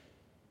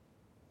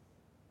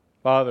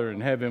Father in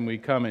heaven, we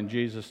come in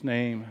Jesus'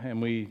 name,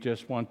 and we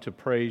just want to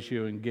praise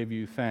you and give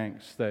you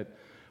thanks that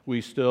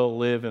we still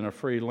live in a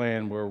free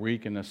land where we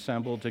can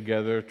assemble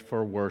together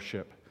for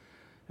worship.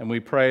 And we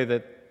pray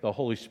that the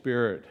Holy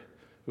Spirit,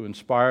 who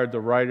inspired the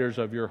writers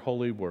of your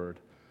holy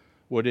word,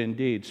 would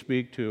indeed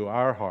speak to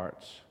our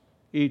hearts,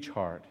 each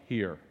heart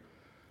here,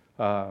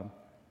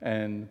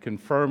 and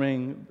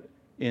confirming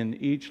in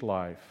each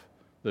life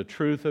the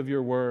truth of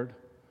your word,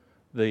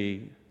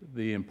 the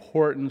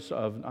importance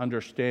of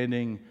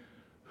understanding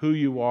who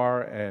you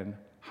are and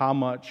how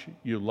much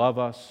you love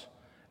us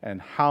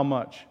and how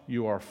much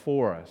you are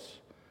for us,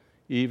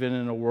 even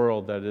in a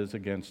world that is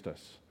against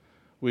us.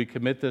 We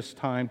commit this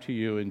time to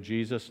you in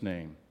Jesus'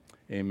 name.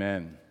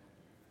 Amen.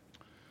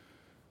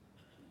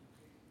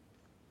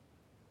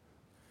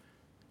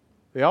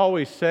 They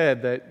always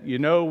said that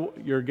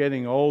you're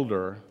getting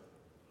older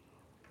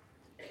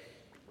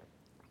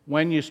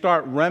when you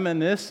start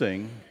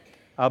reminiscing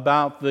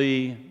about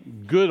the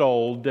good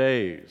old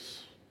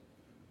days.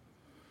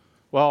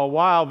 Well,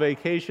 while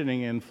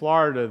vacationing in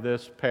Florida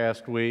this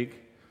past week,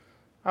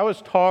 I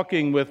was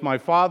talking with my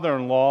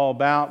father-in-law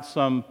about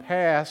some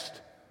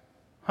past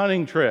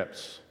hunting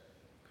trips.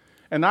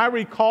 And I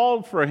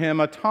recalled for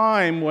him a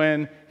time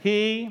when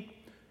he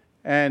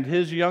and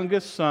his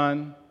youngest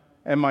son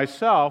and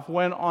myself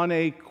went on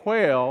a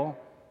quail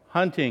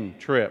hunting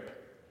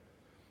trip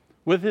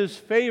with his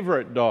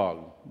favorite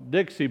dog,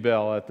 Dixie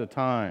Belle, at the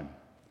time.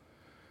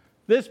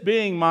 This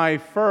being my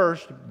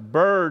first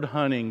bird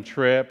hunting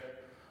trip,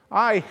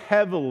 I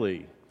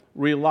heavily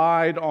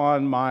relied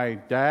on my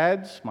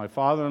dad's, my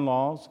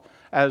father-in-law's,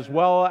 as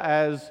well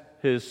as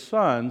his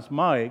son's,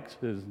 Mike's,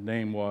 his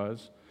name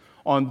was,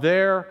 on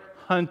their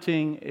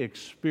hunting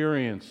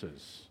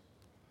experiences.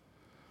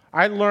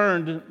 I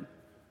learned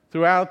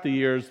throughout the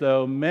years,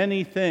 though,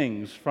 many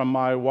things from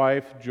my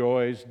wife,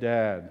 Joy's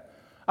dad,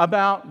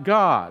 about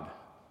God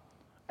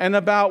and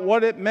about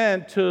what it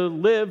meant to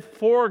live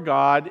for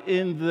God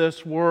in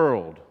this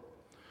world.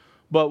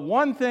 But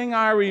one thing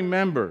I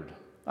remembered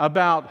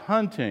about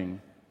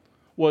hunting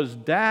was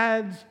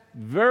Dad's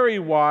very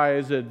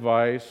wise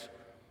advice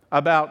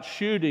about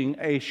shooting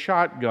a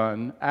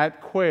shotgun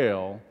at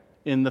quail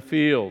in the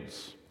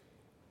fields.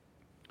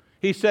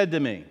 He said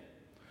to me,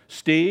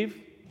 "Steve,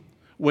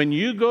 when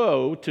you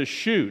go to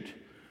shoot,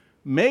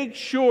 make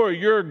sure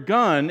your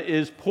gun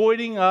is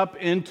pointing up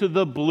into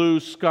the blue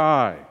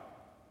sky."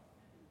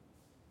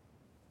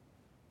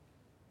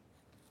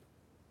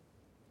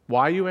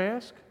 Why, you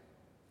ask?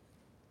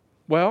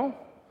 Well,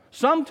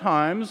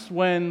 sometimes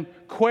when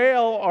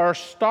quail are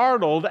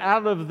startled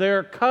out of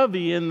their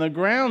covey in the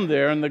ground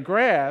there in the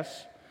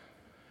grass,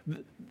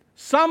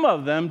 some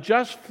of them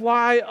just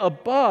fly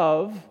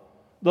above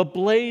the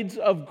blades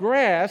of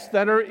grass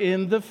that are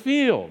in the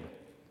field.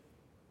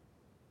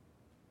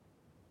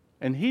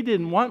 And he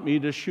didn't want me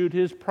to shoot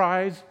his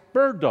prize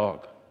bird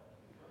dog.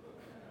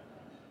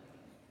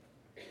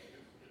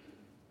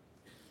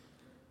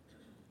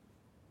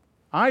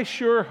 I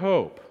sure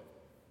hope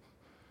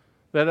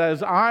that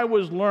as I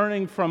was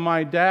learning from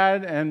my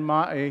dad and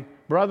my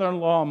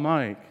brother-in-law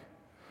Mike,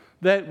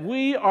 that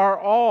we are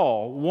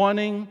all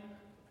wanting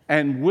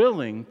and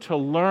willing to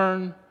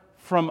learn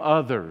from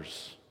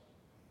others.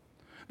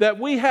 That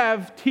we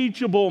have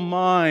teachable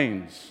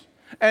minds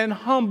and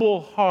humble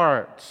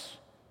hearts.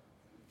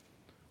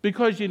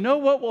 Because you know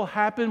what will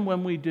happen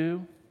when we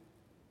do?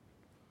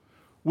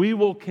 We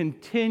will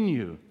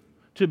continue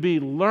to be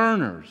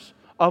learners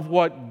of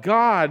what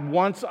God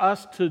wants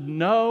us to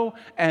know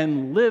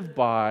and live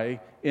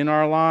by in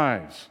our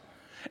lives.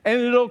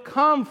 And it'll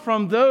come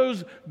from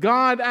those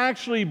God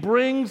actually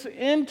brings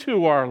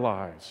into our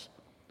lives,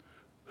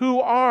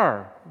 who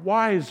are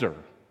wiser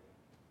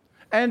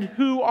and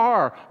who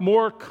are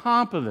more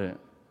competent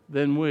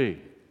than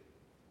we.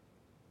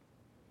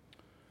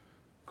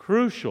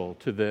 Crucial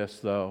to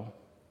this, though,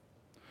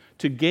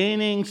 to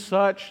gaining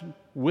such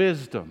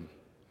wisdom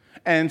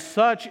and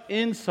such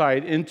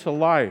insight into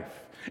life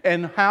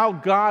and how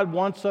God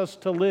wants us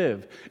to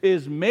live,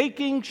 is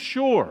making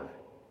sure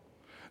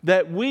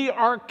that we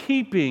are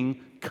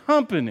keeping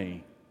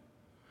company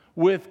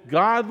with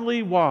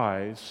godly,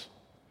 wise,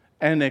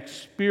 and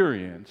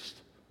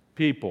experienced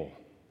people.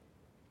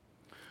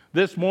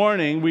 This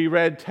morning, we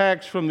read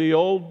texts from the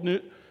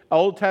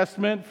Old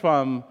Testament,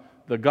 from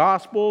the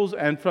Gospels,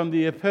 and from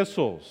the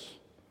Epistles.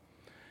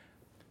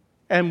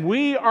 And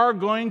we are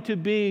going to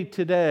be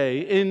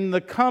today in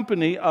the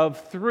company of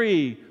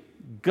three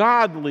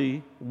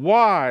godly,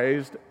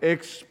 wise,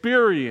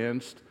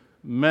 experienced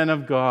men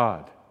of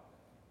God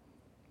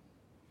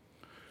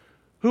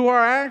who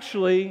are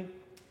actually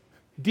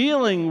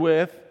dealing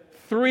with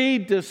three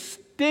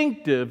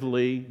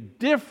distinctively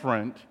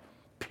different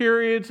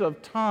periods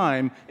of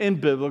time in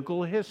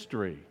biblical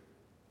history,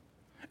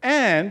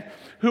 and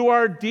who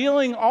are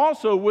dealing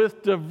also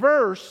with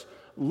diverse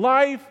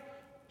life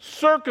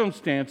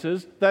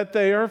circumstances that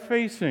they are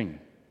facing.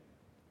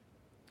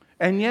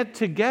 And yet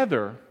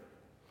together,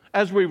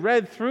 as we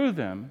read through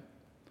them,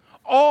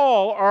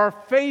 all are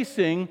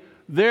facing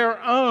their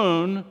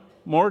own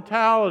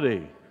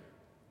mortality.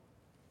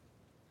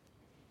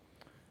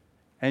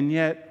 And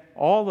yet,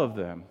 all of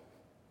them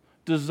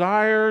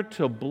desire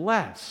to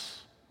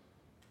bless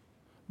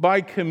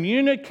by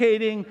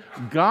communicating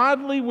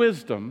godly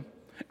wisdom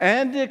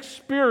and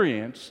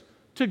experience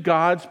to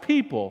God's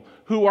people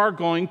who are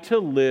going to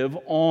live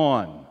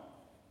on.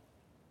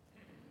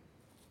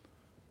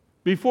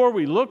 Before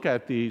we look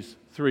at these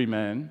three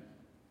men,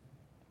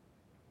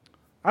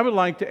 I would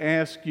like to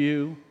ask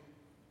you,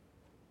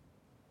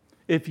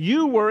 if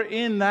you were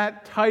in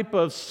that type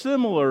of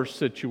similar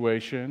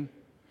situation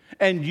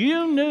and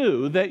you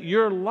knew that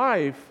your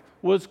life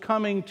was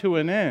coming to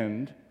an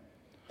end,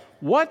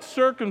 what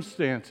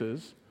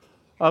circumstances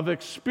of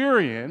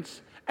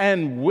experience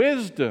and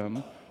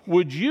wisdom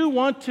would you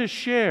want to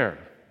share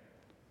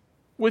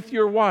with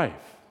your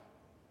wife,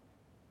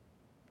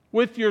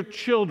 with your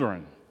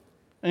children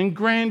and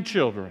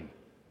grandchildren,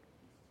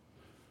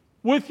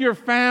 with your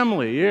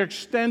family, your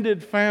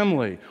extended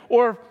family,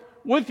 or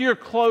with your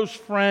close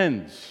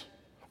friends,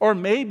 or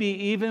maybe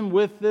even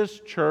with this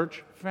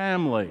church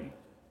family,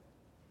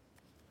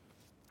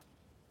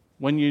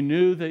 when you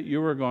knew that you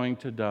were going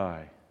to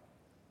die?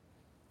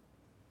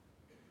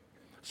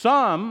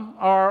 Some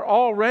are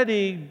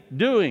already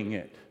doing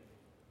it.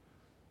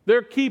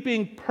 They're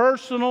keeping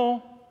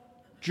personal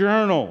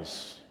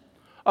journals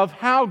of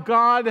how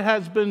God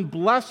has been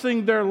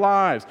blessing their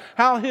lives,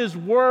 how His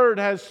Word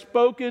has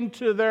spoken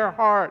to their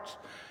hearts,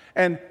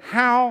 and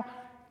how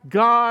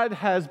God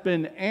has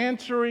been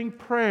answering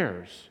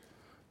prayers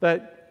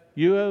that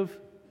you have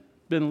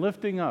been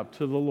lifting up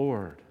to the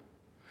Lord.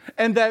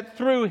 And that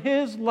through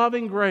His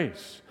loving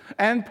grace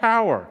and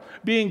power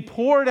being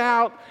poured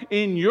out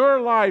in your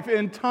life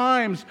in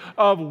times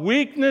of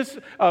weakness,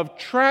 of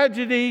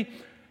tragedy,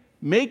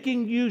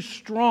 making you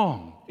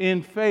strong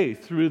in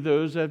faith through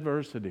those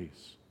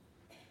adversities.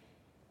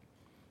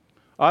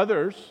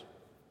 Others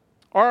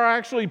are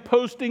actually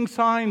posting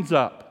signs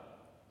up.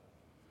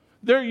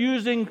 They're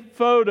using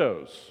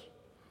photos,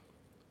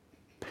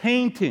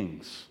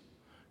 paintings,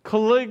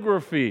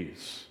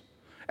 calligraphies,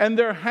 and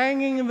they're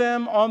hanging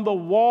them on the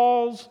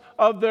walls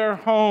of their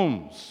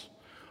homes,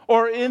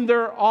 or in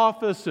their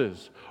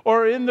offices,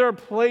 or in their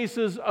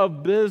places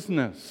of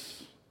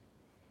business.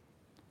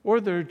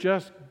 Or they're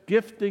just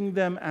gifting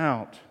them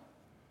out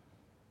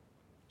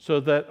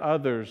so that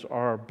others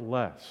are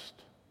blessed.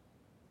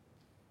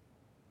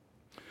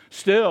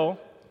 Still,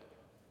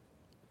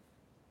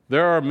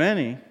 there are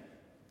many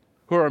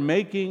who are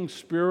making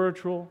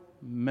spiritual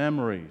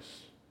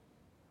memories.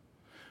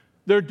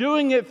 They're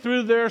doing it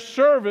through their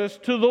service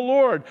to the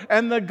Lord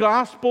and the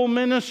gospel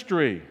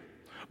ministry,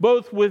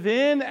 both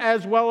within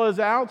as well as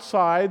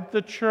outside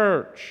the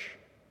church.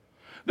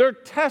 They're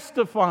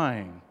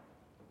testifying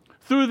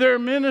through their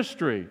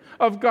ministry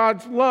of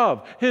God's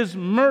love, His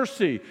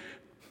mercy,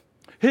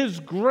 His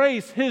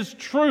grace, His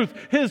truth,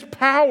 His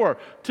power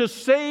to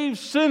save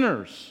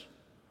sinners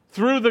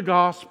through the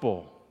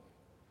gospel.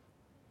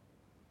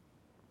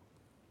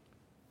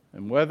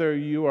 And whether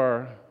you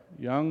are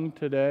young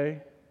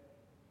today,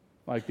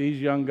 like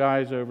these young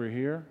guys over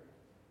here,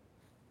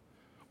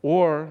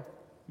 or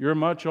you're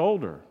much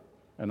older,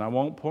 and I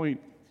won't point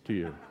to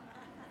you.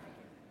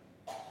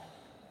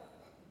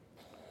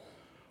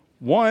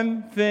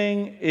 One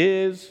thing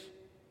is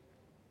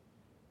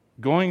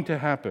going to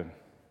happen.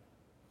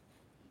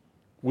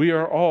 We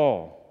are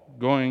all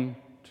going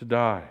to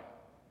die.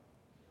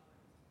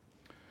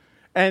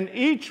 And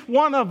each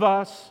one of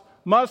us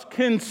must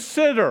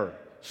consider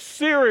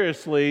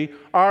seriously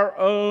our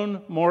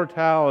own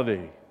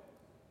mortality,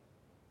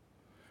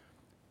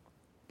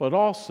 but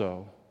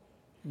also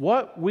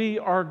what we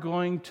are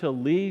going to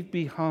leave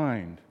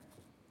behind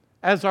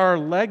as our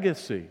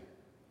legacy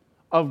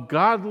of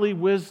godly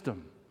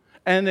wisdom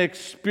and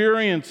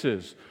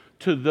experiences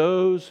to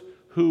those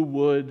who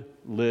would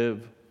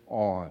live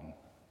on.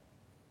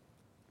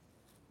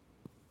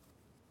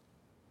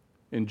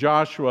 In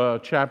Joshua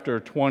chapter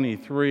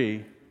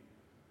 23,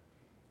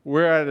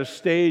 we're at a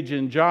stage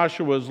in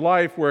Joshua's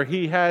life where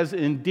he has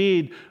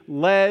indeed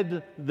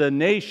led the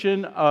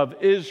nation of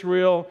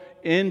Israel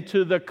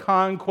into the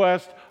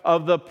conquest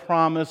of the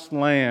promised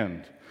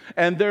land.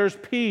 And there's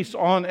peace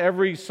on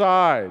every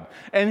side.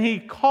 And he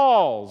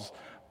calls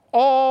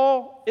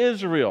all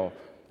Israel,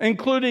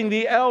 including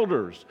the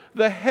elders,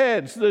 the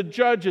heads, the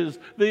judges,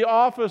 the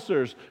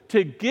officers,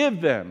 to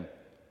give them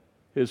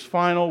his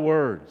final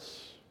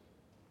words.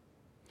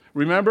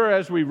 Remember,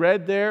 as we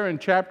read there in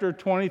chapter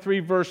 23,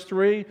 verse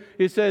 3,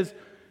 he says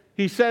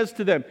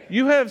to them,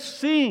 "You have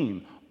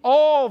seen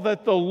all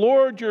that the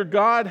Lord your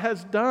God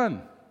has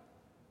done.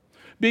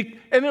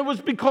 And it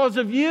was because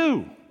of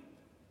you,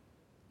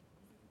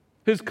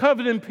 his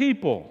covenant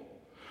people.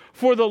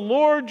 For the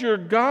Lord your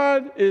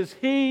God is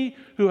he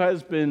who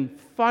has been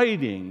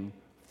fighting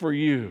for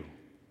you."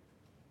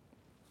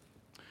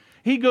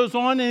 He goes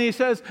on and he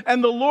says,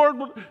 "And the Lord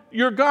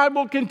your God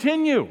will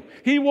continue.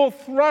 He will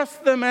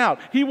thrust them out.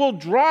 He will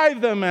drive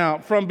them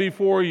out from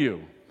before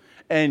you.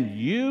 And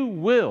you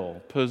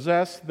will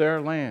possess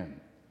their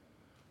land,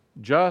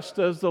 just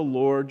as the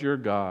Lord your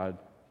God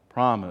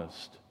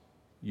promised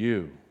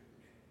you."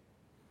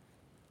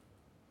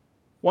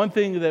 One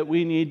thing that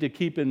we need to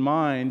keep in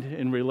mind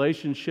in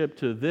relationship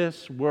to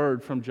this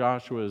word from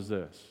Joshua is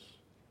this.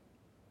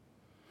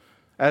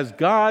 As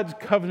God's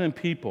covenant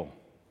people,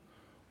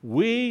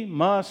 we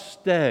must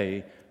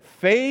stay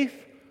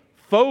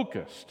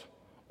faith-focused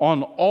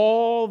on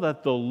all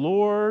that the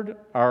Lord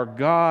our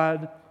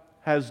God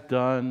has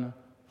done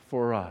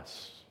for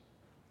us.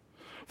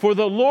 For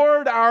the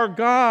Lord our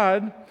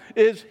God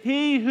is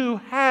He who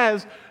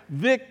has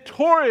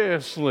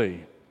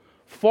victoriously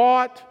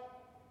fought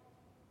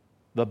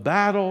the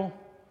battle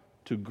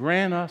to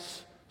grant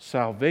us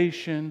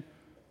salvation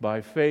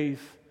by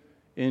faith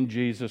in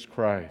Jesus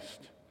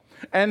Christ,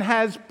 and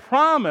has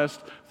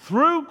promised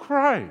through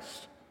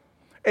Christ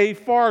a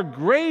far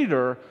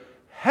greater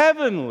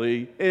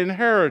heavenly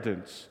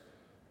inheritance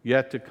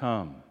yet to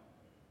come.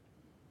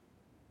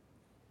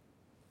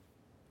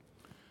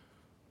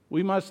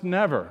 We must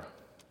never,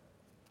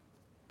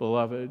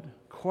 beloved,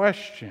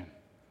 question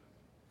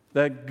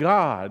that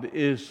God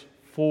is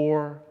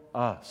for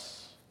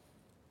us.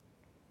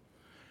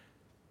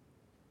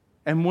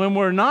 And when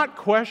we're not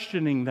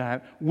questioning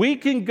that, we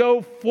can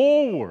go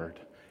forward,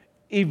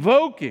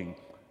 evoking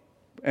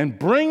and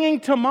bringing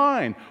to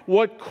mind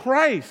what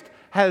Christ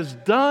has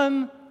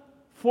done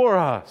for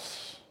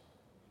us.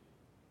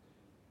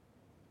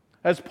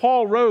 As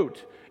Paul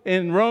wrote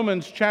in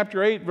Romans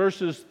chapter 8,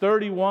 verses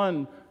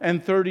 31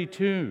 and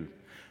 32,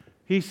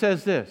 he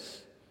says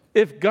this,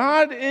 "If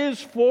God is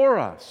for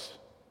us,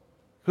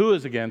 who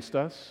is against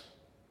us?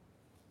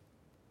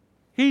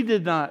 He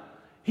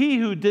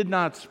who did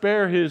not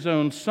spare his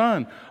own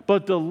Son,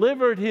 but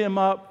delivered him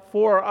up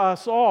for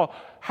us all,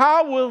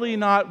 how will he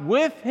not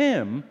with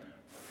him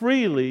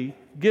freely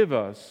give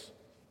us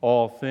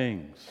all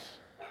things?"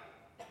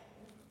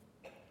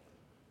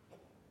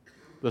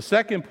 The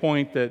second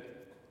point that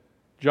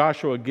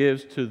Joshua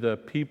gives to the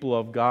people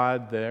of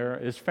God there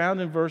is found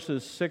in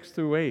verses 6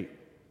 through 8.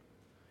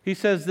 He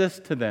says this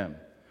to them,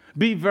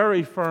 "Be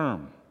very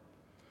firm,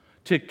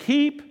 to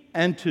keep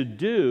and to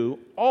do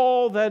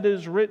all that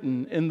is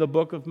written in the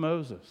book of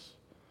Moses,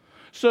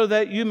 so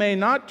that you may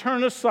not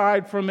turn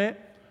aside from it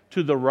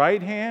to the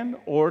right hand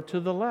or to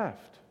the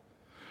left,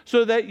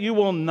 so that you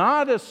will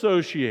not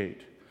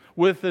associate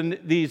with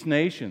these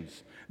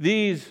nations,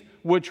 these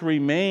which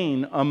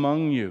remain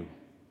among you,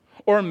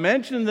 or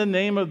mention the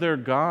name of their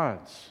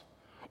gods,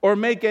 or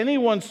make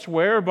anyone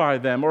swear by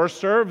them, or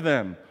serve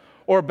them,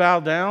 or bow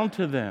down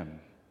to them.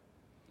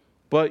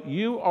 But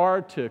you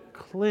are to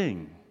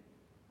cling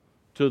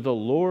to the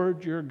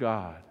Lord your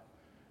God,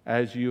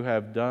 as you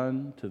have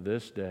done to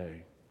this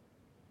day."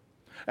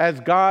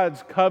 As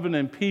God's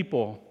covenant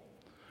people,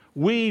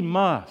 we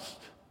must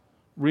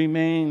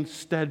remain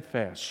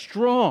steadfast,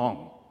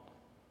 strong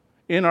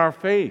in our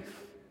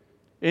faith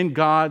in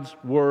God's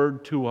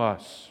word to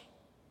us,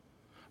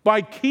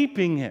 by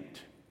keeping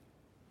it,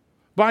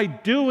 by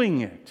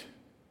doing it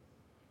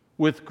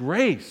with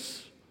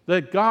grace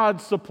that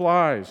God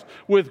supplies,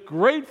 with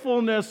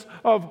gratefulness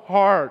of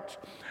heart,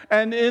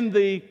 and in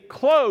the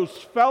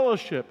close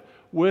fellowship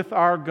with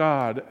our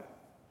God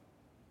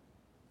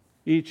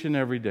each and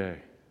every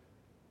day.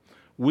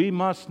 We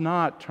must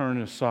not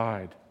turn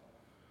aside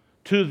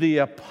to the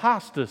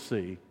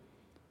apostasy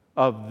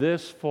of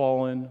this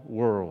fallen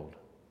world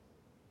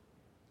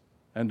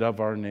and of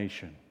our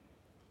nation.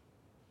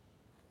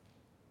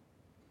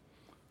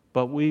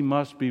 But we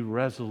must be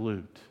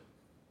resolute,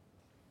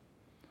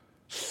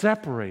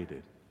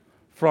 separated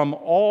from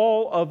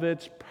all of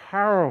its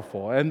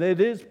powerful, and it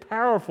is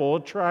powerful,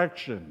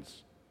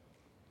 attractions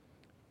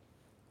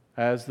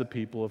as the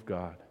people of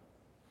God.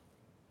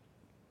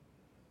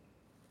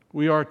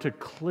 We are to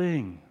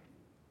cling,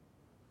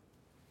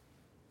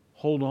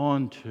 hold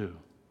on to,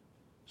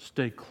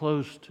 stay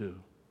close to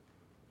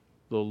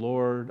the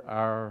Lord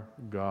our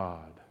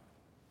God,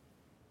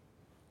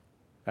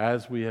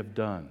 as we have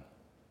done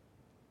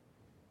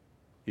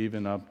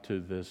even up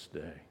to this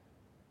day.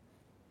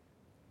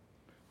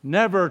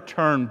 Never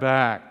turn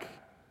back.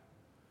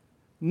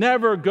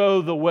 Never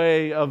go the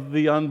way of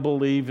the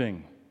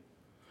unbelieving.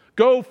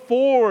 Go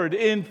forward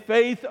in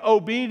faith,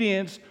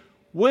 obedience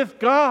with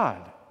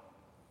God.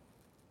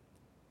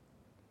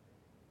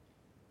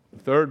 The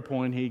third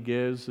point he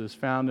gives is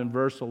found in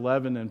verse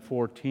 11 and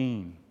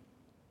 14.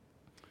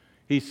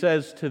 He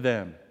says to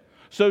them,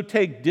 "So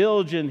take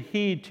diligent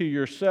heed to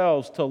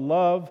yourselves to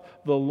love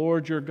the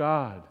Lord your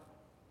God."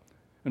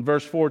 In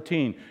verse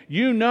 14,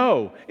 "You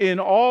know in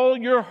all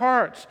your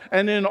hearts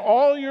and in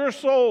all your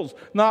souls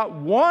not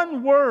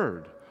one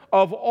word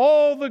of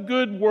all the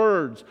good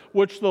words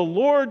which the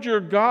Lord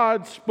your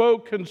God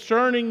spoke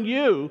concerning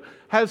you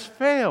has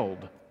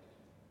failed.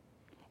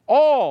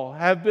 All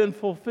have been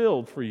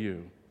fulfilled for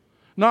you.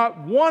 Not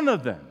one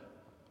of them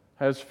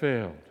has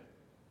failed."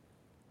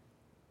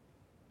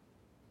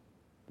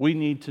 We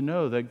need to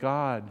know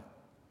that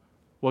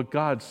what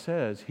God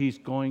says He's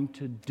going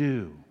to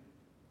do.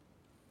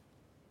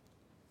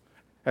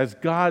 As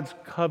God's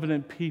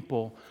covenant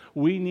people,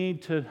 we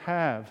need to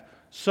have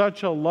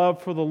such a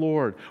love for the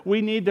Lord. We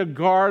need to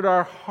guard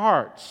our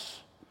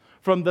hearts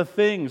from the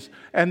things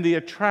and the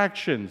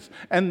attractions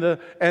and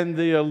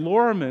the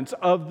allurements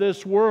of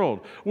this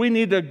world. We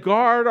need to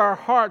guard our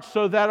hearts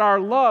so that our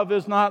love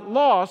is not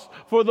lost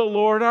for the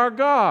Lord our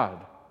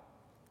God.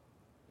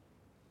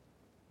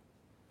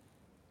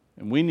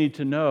 And we need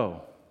to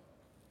know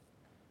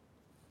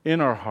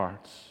in our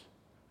hearts,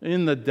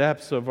 in the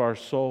depths of our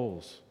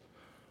souls,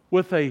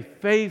 with a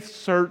faith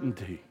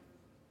certainty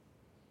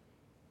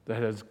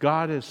that as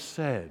God has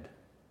said,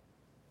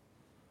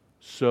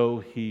 so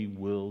He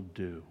will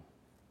do.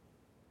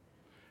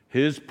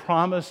 His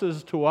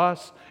promises to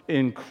us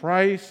in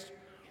Christ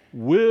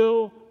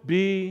will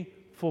be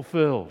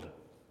fulfilled.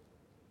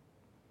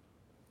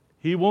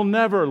 He will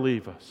never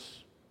leave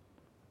us,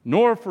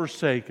 nor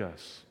forsake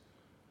us,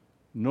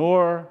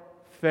 nor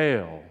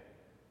fail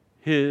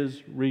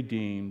His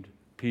redeemed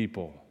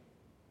people.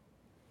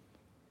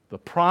 The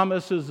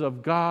promises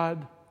of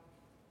God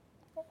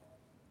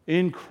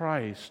in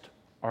Christ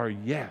are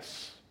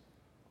yes,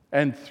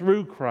 and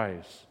through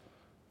Christ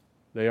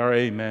they are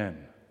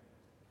amen,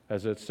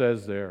 as it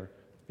says there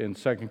in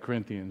 2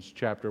 Corinthians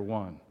chapter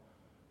 1,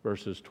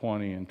 verses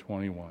 20 and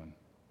 21.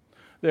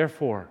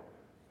 Therefore,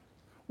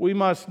 we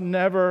must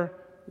never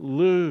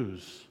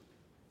lose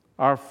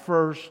our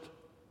first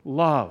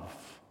love.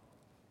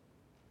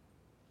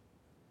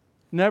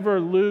 Never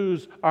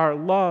lose our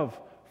love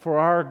for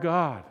our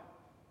God,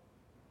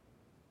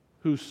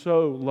 who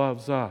so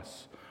loves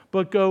us,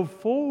 but go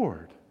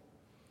forward,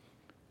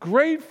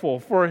 grateful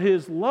for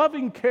His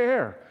loving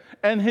care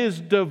and His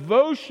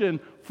devotion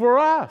for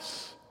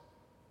us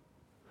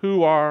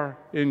who are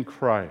in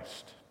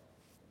Christ.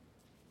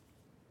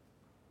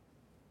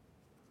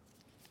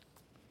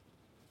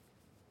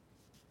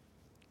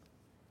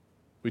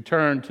 We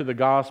turn to the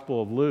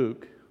Gospel of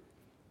Luke,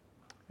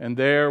 and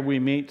there we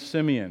meet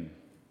Simeon.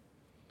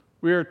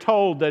 We are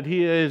told that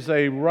he is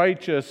a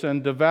righteous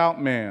and devout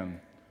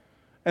man,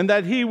 and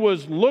that he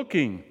was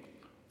looking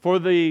for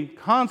the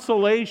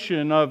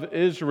consolation of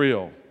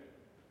Israel,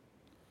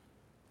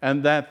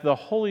 and that the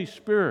Holy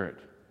Spirit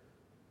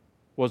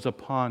was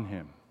upon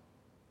him.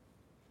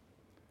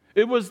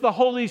 It was the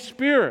Holy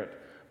Spirit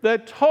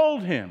that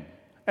told him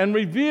and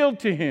revealed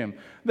to him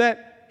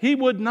that he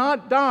would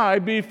not die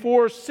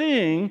before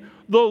seeing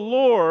the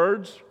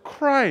Lord's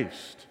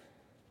Christ.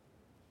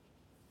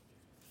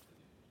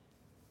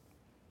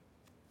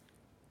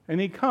 And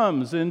he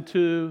comes in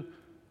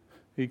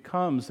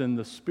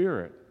the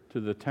Spirit to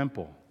the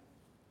temple.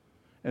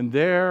 And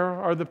there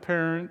are the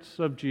parents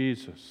of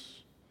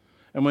Jesus.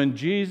 And when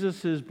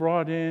Jesus is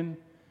brought in,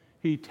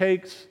 he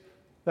takes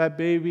that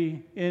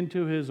baby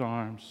into his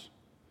arms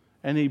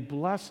and he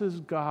blesses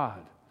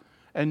God.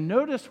 And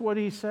notice what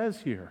he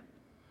says here.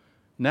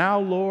 Now,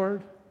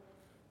 Lord,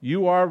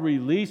 you are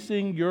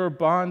releasing your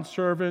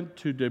bondservant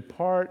to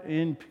depart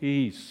in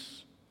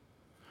peace,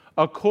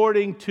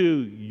 according to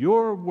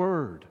your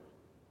word.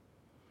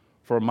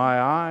 For my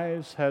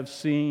eyes have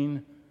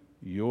seen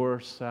your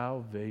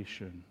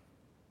salvation,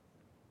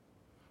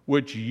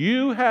 which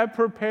you have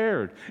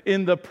prepared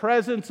in the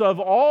presence of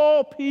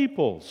all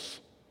peoples,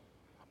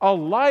 a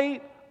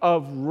light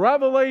of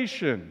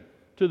revelation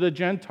to the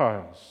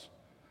Gentiles,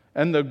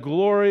 and the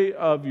glory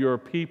of your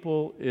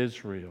people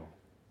Israel.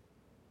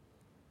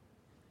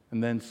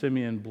 And then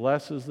Simeon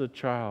blesses the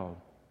child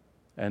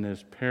and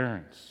his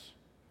parents.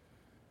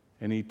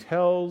 And he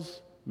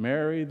tells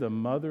Mary, the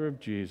mother of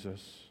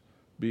Jesus,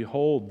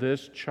 behold,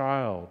 this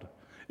child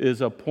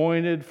is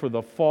appointed for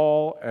the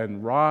fall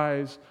and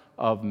rise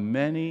of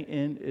many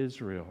in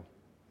Israel,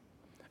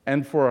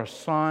 and for a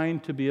sign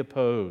to be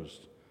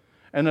opposed.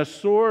 And a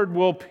sword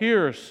will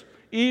pierce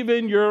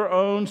even your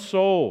own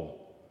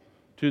soul,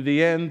 to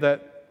the end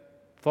that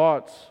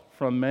thoughts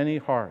from many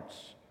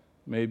hearts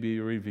may be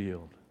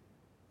revealed.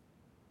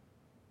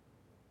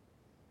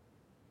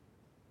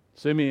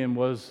 Simeon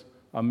was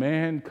a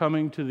man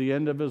coming to the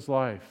end of his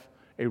life,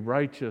 a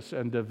righteous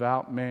and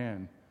devout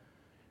man.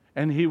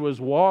 And he was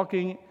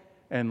walking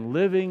and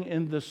living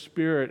in the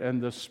Spirit,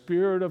 and the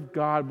Spirit of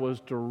God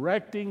was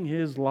directing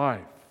his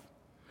life.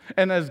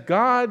 And as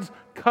God's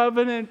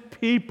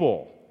covenant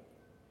people,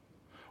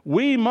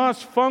 we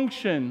must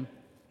function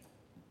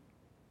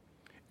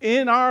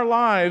in our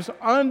lives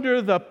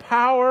under the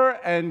power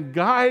and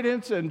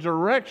guidance and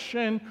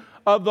direction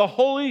of the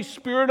Holy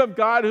Spirit of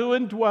God who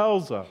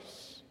indwells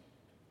us,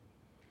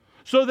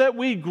 so that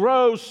we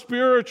grow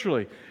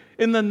spiritually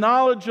in the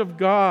knowledge of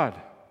God,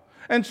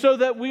 and so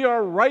that we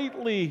are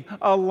rightly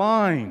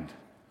aligned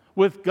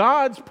with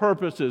God's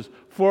purposes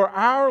for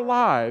our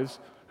lives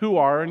who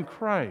are in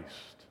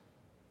Christ.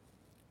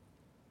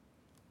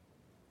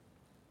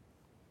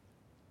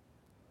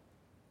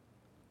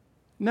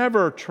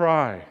 Never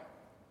try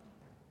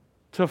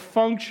to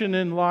function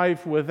in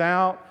life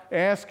without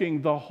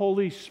asking the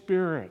Holy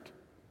Spirit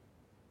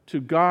to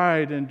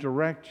guide and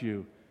direct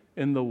you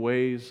in the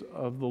ways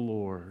of the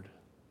Lord.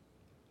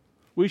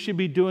 We should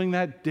be doing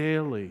that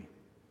daily.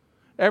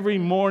 Every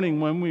morning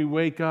when we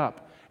wake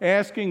up,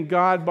 asking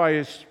God by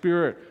His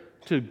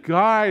Spirit to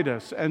guide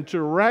us and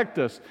direct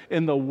us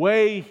in the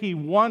way He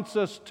wants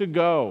us to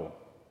go.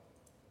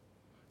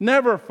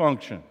 Never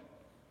function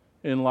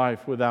in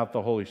life without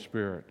the Holy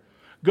Spirit.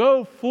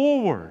 Go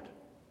forward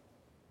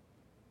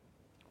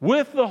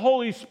with the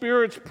Holy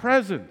Spirit's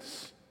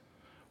presence,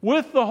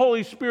 with the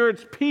Holy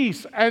Spirit's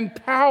peace and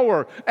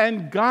power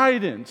and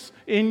guidance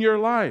in your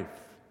life.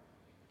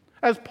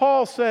 As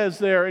Paul says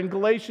there in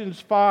Galatians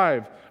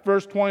 5,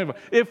 verse 25,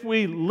 if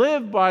we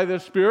live by the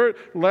Spirit,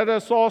 let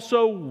us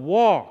also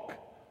walk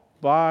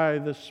by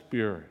the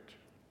Spirit.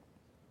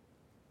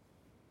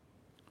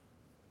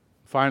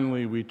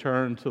 Finally, we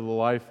turn to the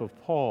life of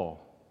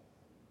Paul.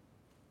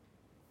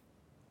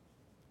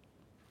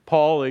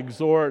 Paul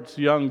exhorts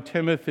young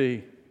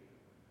Timothy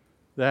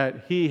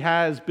that he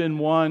has been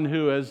one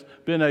who has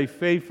been a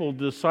faithful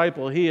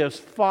disciple. He has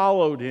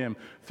followed him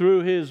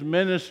through his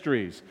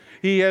ministries.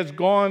 He has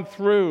gone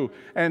through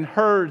and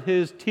heard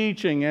his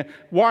teaching and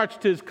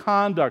watched his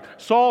conduct,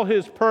 saw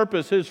his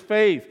purpose, his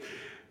faith.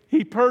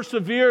 He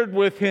persevered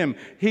with him.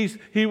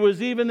 He was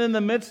even in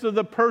the midst of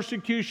the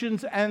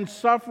persecutions and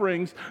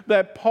sufferings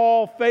that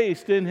Paul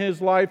faced in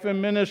his life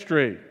and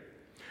ministry.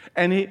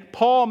 And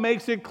Paul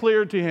makes it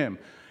clear to him.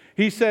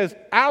 He says,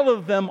 out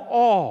of them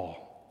all,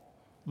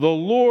 the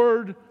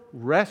Lord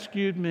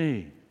rescued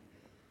me.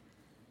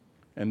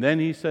 And then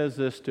he says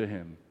this to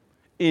him.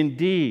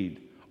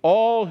 Indeed,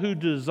 all who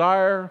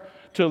desire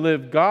to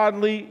live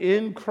godly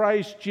in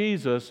Christ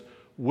Jesus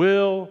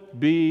will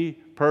be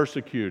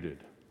persecuted.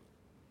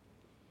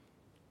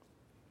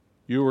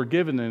 You were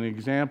given an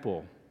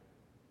example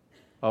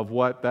of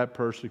what that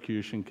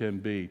persecution can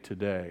be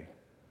today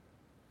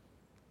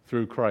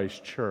through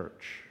Christ's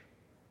church.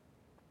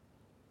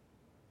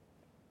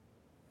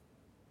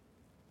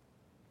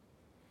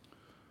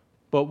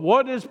 But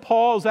what is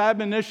Paul's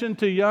admonition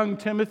to young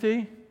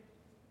Timothy?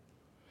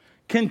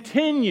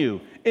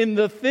 Continue in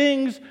the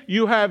things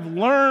you have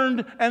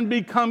learned and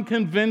become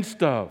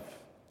convinced of.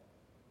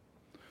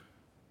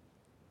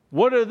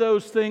 What are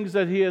those things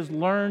that he has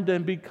learned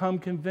and become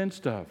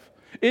convinced of?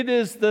 It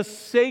is the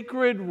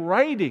sacred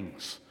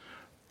writings,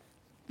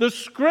 the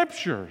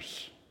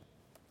scriptures,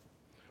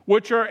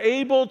 which are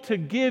able to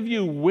give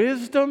you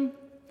wisdom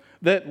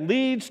that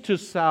leads to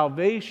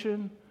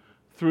salvation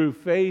through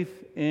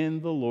faith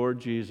in the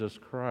Lord Jesus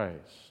Christ.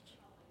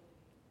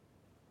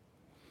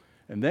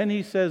 And then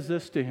he says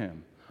this to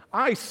him,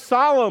 I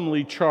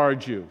solemnly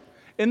charge you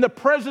in the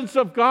presence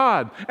of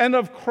God and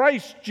of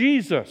Christ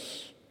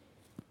Jesus,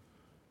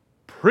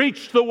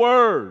 preach the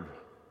word.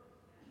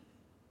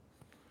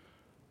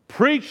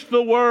 Preach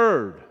the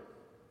word.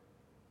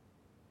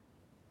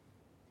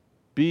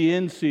 Be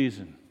in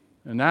season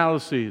and out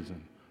of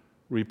season.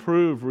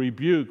 Reprove,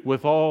 rebuke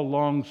with all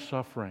long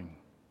suffering.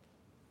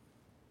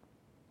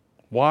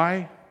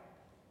 Why?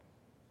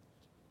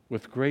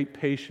 With great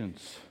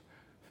patience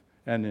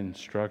and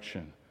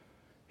instruction.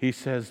 He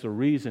says the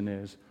reason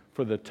is,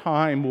 for the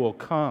time will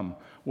come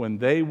when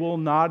they will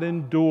not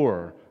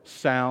endure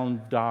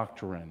sound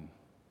doctrine,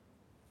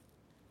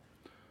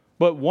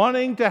 but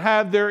wanting to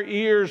have their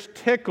ears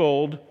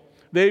tickled,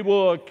 they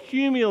will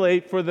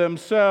accumulate for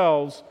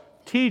themselves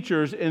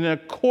teachers in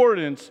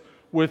accordance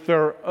with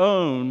their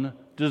own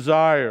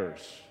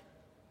desires,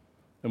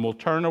 and will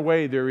turn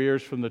away their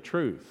ears from the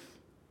truth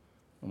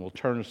and will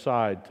turn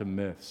aside to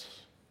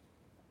myths.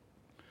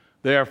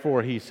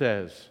 Therefore, he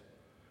says,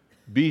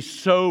 be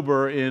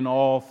sober in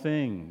all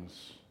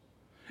things.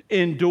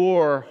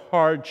 Endure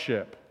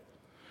hardship.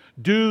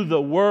 Do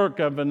the work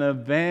of an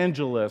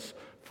evangelist.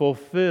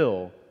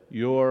 Fulfill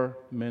your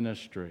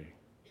ministry.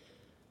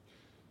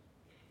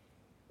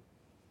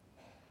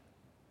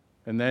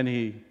 And then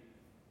he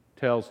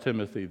tells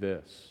Timothy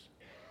this.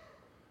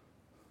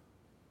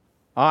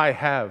 I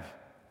have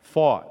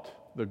fought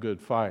the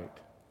good fight.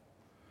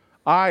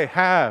 I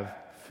have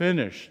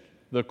finished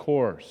the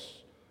course.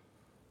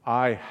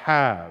 I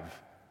have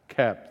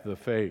kept the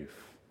faith.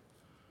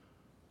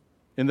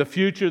 In the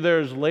future there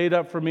is laid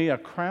up for me a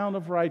crown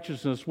of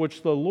righteousness,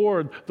 which the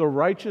Lord, the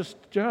righteous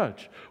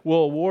judge,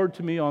 will award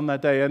to me on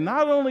that day. And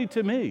not only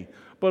to me,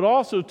 but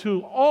also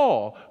to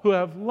all who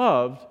have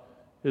loved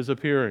his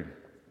appearing.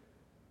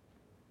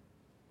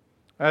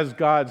 As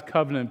God's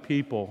covenant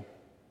people,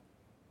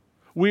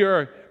 we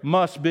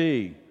must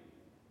be,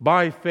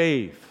 by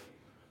faith,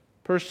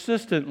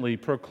 persistently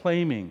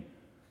proclaiming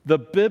the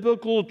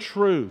biblical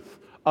truth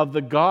of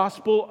the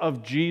gospel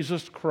of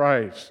Jesus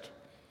Christ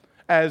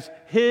as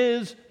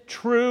his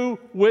true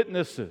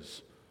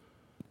witnesses,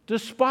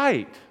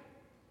 despite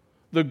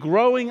the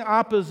growing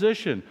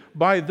opposition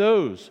by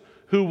those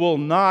who will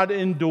not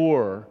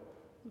endure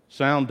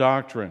sound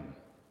doctrine.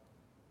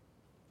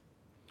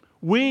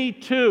 We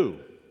too,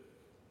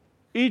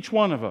 each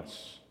one of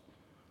us,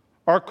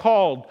 are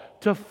called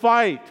to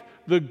fight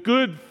the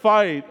good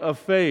fight of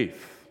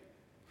faith,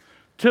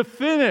 to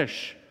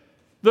finish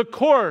the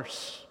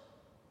course,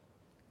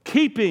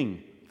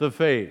 keeping the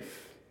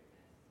faith,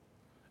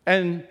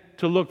 and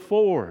to look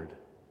forward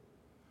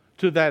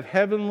to that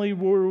heavenly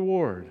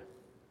reward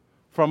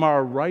from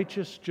our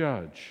righteous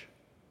judge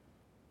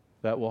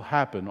that will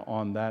happen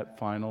on that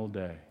final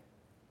day.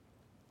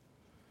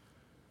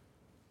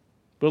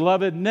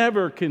 Beloved,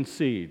 never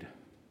concede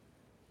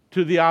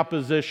to the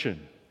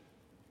opposition.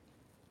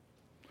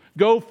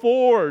 Go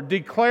forward,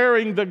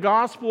 declaring the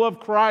gospel of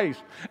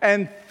Christ,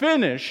 and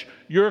finish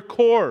your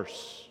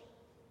course.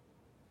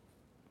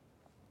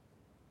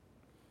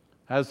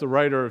 As the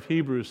writer of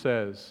Hebrews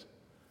says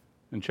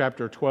in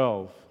chapter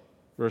 12,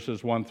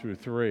 verses 1 through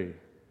 3,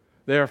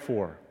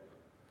 therefore,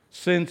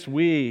 since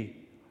we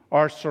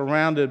are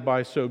surrounded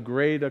by so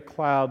great a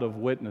cloud of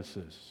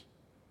witnesses,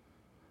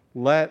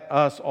 let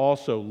us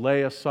also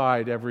lay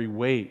aside every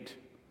weight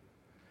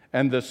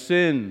and the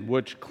sin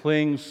which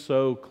clings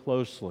so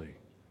closely,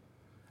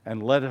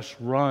 and let us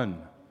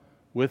run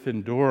with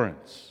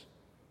endurance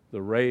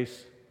the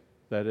race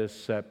that is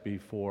set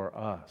before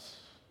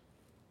us.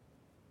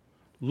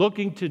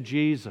 Looking to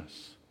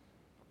Jesus,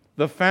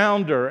 the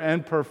founder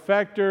and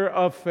perfecter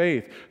of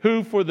faith,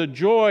 who for the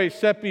joy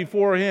set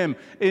before him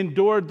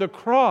endured the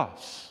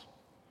cross,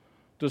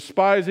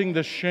 despising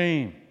the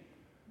shame,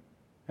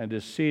 and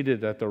is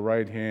seated at the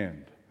right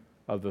hand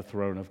of the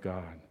throne of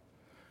God.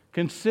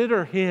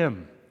 Consider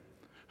him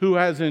who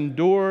has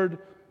endured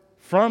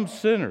from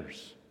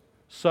sinners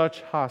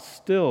such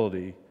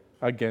hostility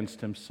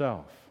against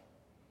himself,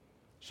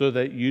 so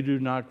that you do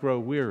not grow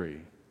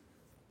weary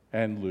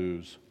and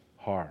lose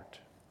heart.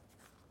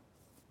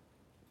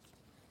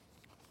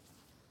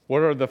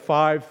 What are the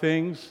 5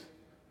 things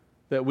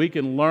that we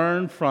can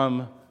learn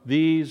from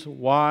these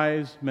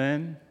wise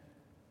men?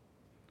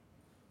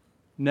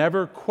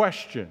 Never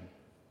question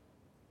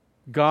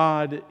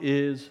God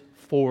is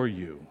for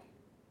you,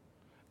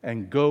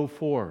 and go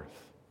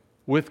forth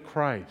with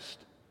Christ,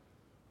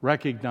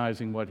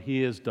 recognizing what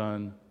he has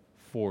done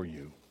for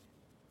you.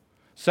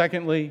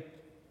 Secondly,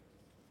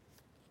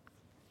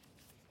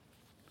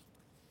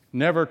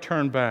 never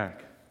turn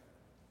back.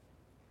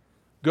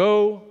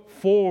 Go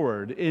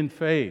forward in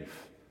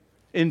faith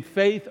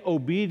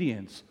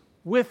obedience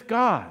with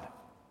God.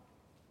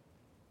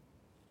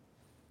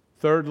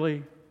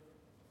 Thirdly,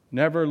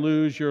 never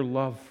lose your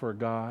love for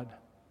God.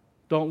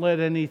 Don't let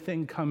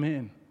anything come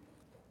in.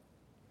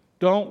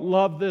 Don't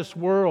love this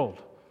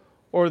world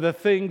or the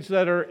things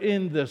that are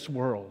in this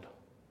world.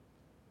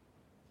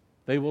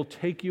 They will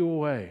take you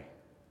away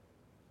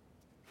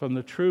from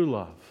the true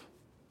love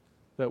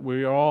that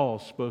we are all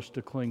supposed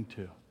to cling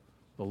to,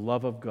 the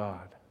love of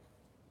God.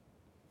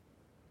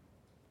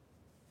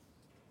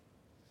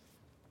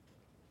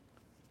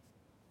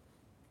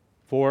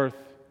 Fourth,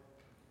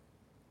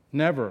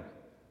 never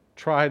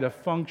try to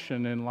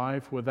function in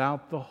life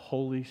without the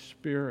Holy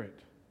Spirit.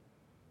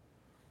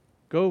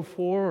 Go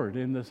forward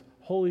in the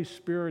Holy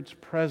Spirit's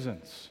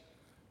presence,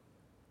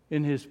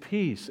 in his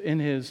peace, in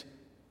his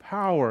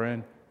power,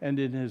 and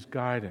in his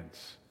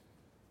guidance.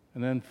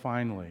 And then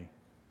finally,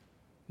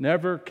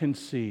 never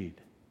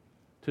concede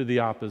to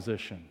the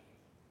opposition.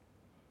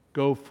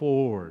 Go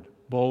forward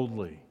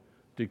boldly,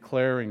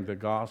 declaring the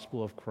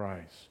gospel of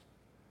Christ,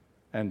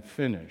 and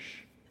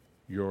finish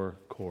your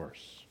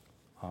course.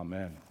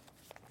 Amen.